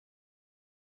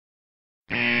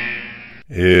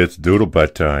It's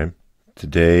Doodlebud time.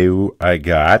 Today I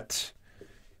got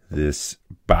this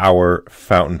Baoer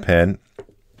fountain pen.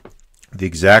 The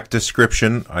exact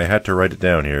description, I had to write it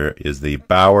down here, is the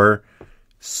Baoer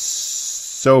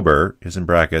Sober, is in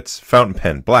brackets, fountain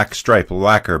pen, black stripe,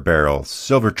 lacquer barrel,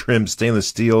 silver trim, stainless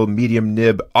steel, medium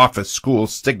nib, office school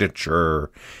signature,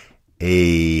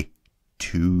 it's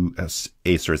the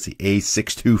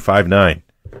A6259.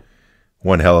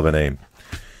 One hell of a name.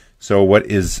 So what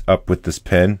is up with this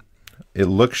pen? It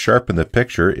looks sharp in the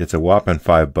picture. It's a whopping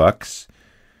 $5.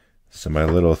 So my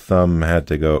little thumb had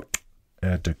to go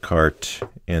add to cart,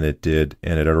 and it did,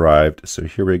 and it arrived. So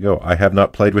here we go. I have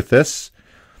not played with this.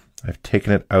 I've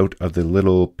taken it out of the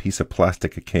little piece of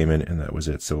plastic it came in, and that was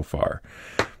it so far.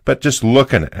 But just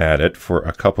looking at it for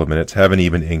a couple of minutes, haven't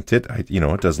even inked it.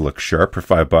 It does look sharp for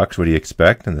 $5. What do you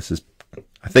expect? And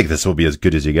I think this will be as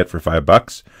good as you get for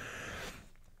 $5.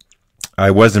 I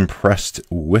was impressed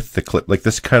with the clip. Like,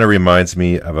 this kind of reminds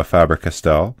me of a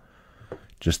Faber-Castell.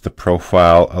 Just the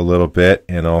profile a little bit,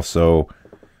 and also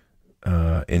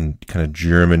in kind of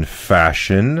German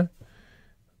fashion.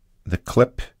 The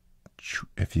clip,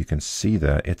 if you can see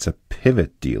that, it's a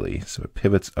pivot dealie. So it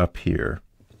pivots up here.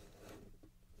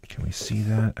 Can we see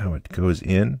that? How it goes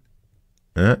in?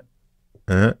 So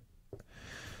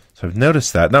I've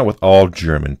noticed that, not with all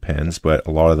German pens, but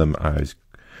a lot of them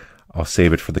I'll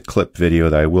save it for the clip video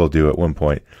that I will do at one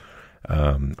point.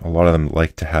 A lot of them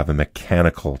like to have a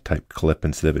mechanical type clip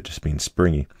instead of it just being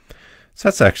springy. So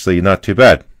that's actually not too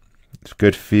bad. It's a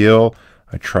good feel.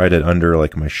 I tried it under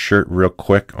like my shirt real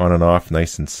quick, on and off,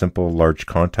 nice and simple, large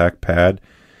contact pad.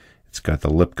 It's got the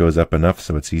lip goes up enough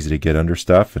so it's easy to get under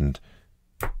stuff, and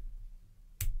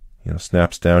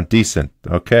snaps down decent.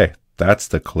 Okay, that's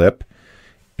the clip.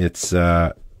 It's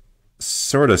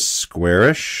sort of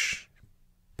squarish,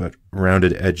 but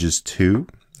rounded edges too.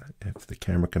 If the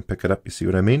camera can pick it up, you see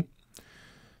what I mean?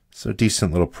 So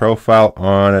decent little profile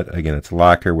on it. Again, it's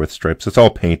lacquer with stripes. It's all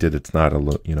painted. It's not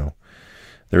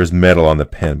there's metal on the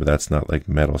pen, but that's not like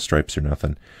metal stripes or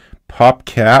nothing. Pop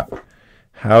cap,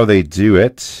 how they do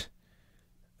it.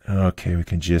 Okay, we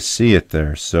can just see it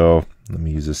there. So let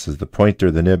me use this as the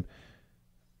pointer, the nib.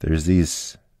 There's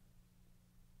these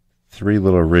 3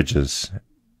 little ridges,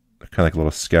 kind of like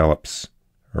little scallops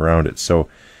around it. So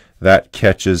that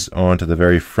catches onto the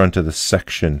very front of the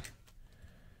section,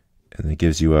 and it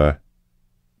gives you a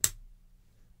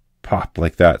pop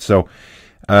like that. So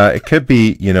it could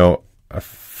be, a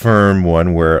firm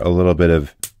one where a little bit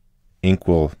of ink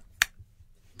will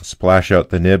splash out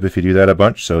the nib if you do that a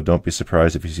bunch. So don't be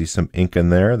surprised if you see some ink in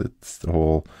there. That's the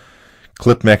whole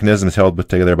clip mechanism is held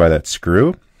together by that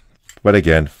screw. But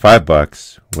again,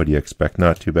 $5. What do you expect?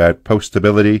 Not too bad.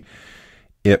 Postability.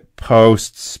 It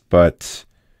posts, but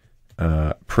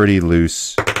pretty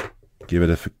loose. Give it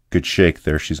a good shake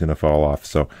there, she's going to fall off.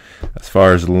 So as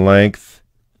far as length,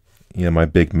 my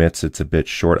big mitts, it's a bit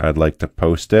short. I'd like to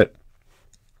post it.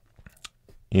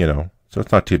 So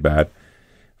it's not too bad.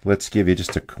 Let's give you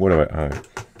just a, what do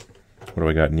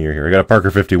I got near here? I got a Parker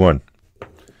 51.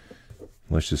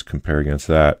 Let's just compare against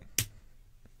that.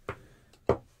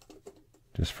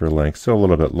 Just for length. So a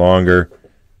little bit longer.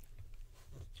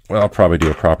 Well, I'll probably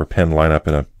do a proper pen lineup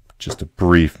in just a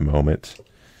brief moment. I'm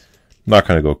not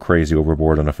going to go crazy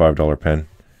overboard on a $5 pen.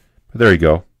 But there you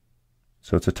go.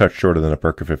 So it's a touch shorter than a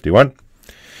Parker 51.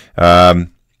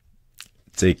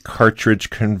 It's a cartridge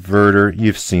converter.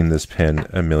 You've seen this pen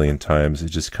a million times. It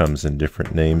just comes in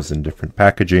different names and different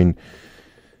packaging.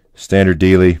 Standard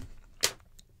dealie.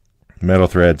 Metal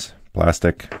threads.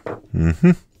 Plastic.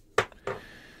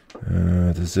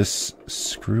 Does this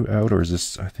screw out, or is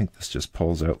this, I think this just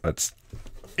pulls out.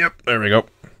 Yep, there we go.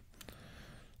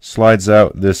 Slides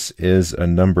out. This is a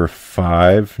number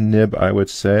 5 nib, I would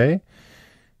say.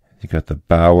 You got the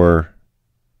Baoer.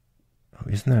 Oh,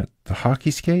 isn't that the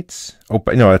hockey skates? Oh,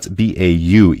 no, that's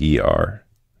B-A-U-E-R.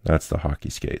 That's the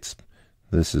hockey skates.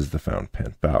 This is the fountain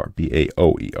pen, Baoer,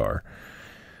 B-A-O-E-R.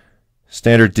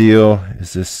 Standard deal.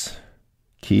 Is this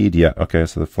keyed? Yeah, okay,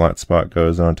 so the flat spot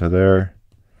goes onto there.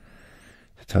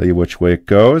 To tell you which way it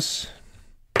goes.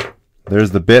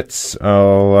 There's the bits.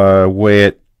 I'll weigh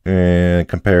it and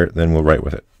compare it, then we'll write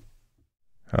with it.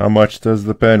 How much does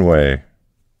the pen weigh?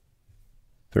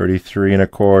 33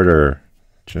 1/4.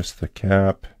 Just the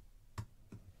cap.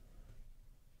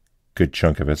 Good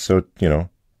chunk of it. So,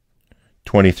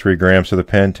 23 grams for the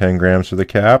pen, 10 grams for the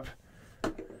cap.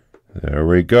 There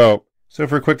we go. So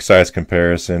for a quick size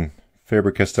comparison,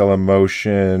 Faber-Castell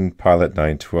Motion, Pilot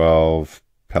 912,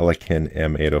 Pelican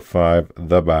M805,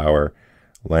 the Baoer,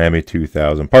 Lamy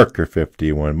 2000, Parker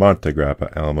 51,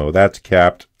 Montegrappa Elmo. That's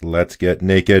capped. Let's get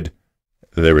naked.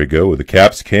 There we go. The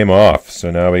caps came off.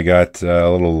 So now we got a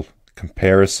little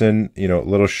comparison, you know, a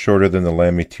little shorter than the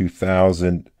Lamy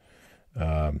 2000.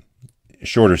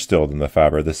 Shorter still than the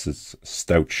Faber. This is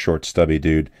stout, short, stubby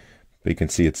dude. But you can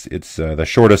see it's the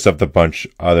shortest of the bunch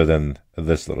other than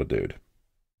this little dude.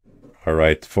 All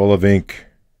right, full of ink.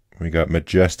 We got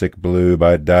Majestic Blue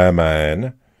by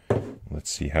Diamine. Let's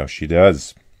see how she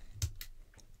does.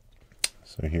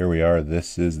 So here we are.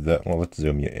 This is the, well, let's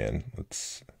zoom you in.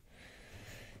 Let's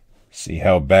see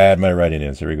how bad my writing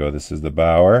is. Here we go. This is the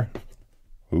Baoer.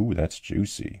 Ooh, that's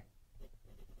juicy.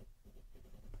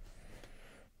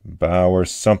 Baoer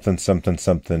something, something,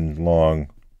 something long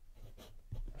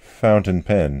fountain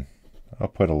pen. I'll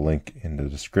put a link in the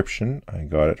description. I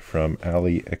got it from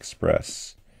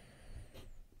AliExpress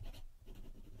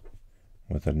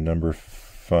with a number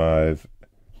 5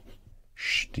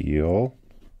 steel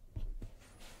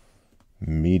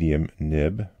medium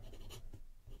nib.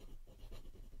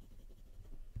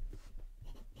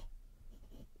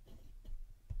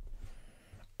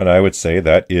 And I would say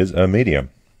that is a medium.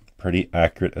 Pretty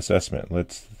accurate assessment.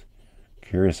 Let's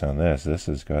curious on this. This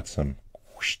has got some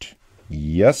whoosh.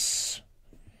 Yes.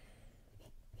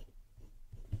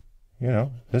 You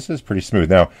know, this is pretty smooth.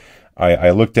 Now,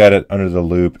 I looked at it under the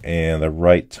loupe and the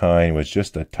right tine was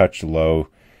just a touch low.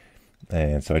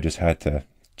 And so I just had to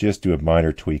just do a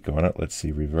minor tweak on it. Let's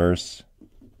see, reverse.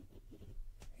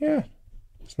 Yeah,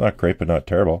 it's not great, but not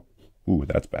terrible. Ooh,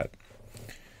 that's bad.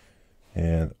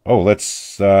 And oh,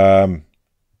 let's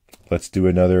do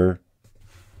another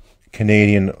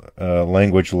Canadian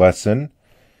language lesson.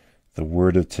 The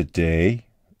word of today.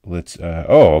 Let's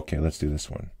oh, okay, let's do this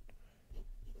one.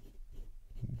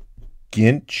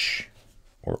 Ginch,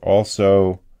 or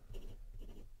also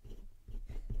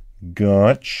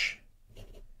gaunch.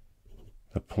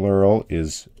 The plural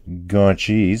is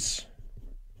gaunchies.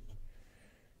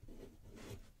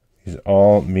 These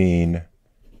all mean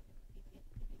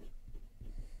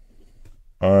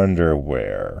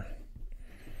underwear.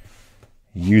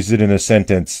 Use it in a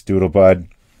sentence, Doodlebud.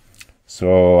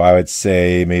 So I would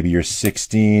say maybe you're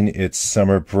 16, it's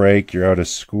summer break, you're out of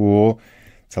school,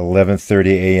 it's 11:30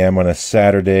 a.m. on a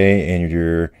Saturday, and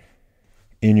you're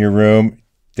in your room.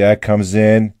 Dad comes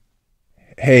in.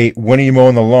 Hey, when are you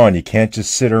mowing the lawn? You can't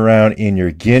just sit around in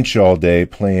your ginch all day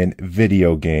playing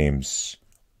video games.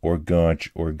 Or gaunch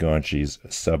or gaunchies,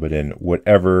 sub it in,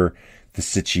 whatever the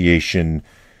situation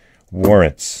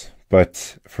warrants.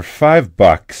 But for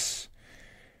 $5,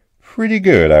 pretty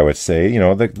good, I would say. You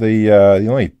know, the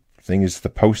only thing is the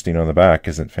posting on the back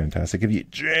isn't fantastic. If you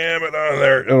jam it on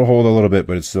there, it'll hold a little bit,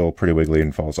 but it's still pretty wiggly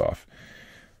and falls off.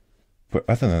 But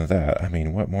other than that, I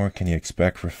mean, what more can you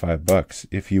expect for $5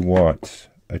 if you want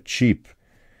a cheap,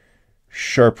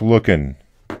 sharp-looking,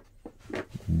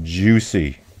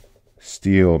 juicy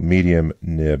steel medium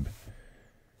nib?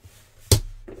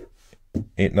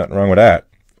 Ain't nothing wrong with that.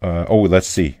 Oh, let's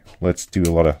see. Let's do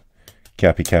a lot of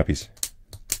cappies.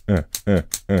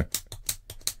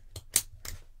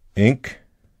 Ink.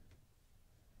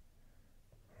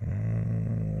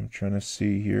 I'm trying to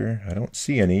see here. I don't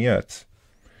see any yet.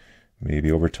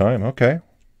 Maybe over time. Okay.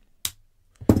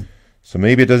 So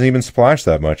maybe it doesn't even splash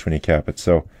that much when you cap it.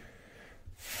 So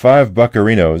 $5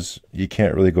 buccarinos. You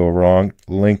can't really go wrong.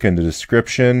 Link in the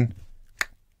description.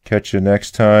 Catch you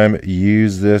next time.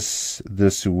 Use this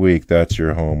week. That's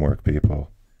your homework, people.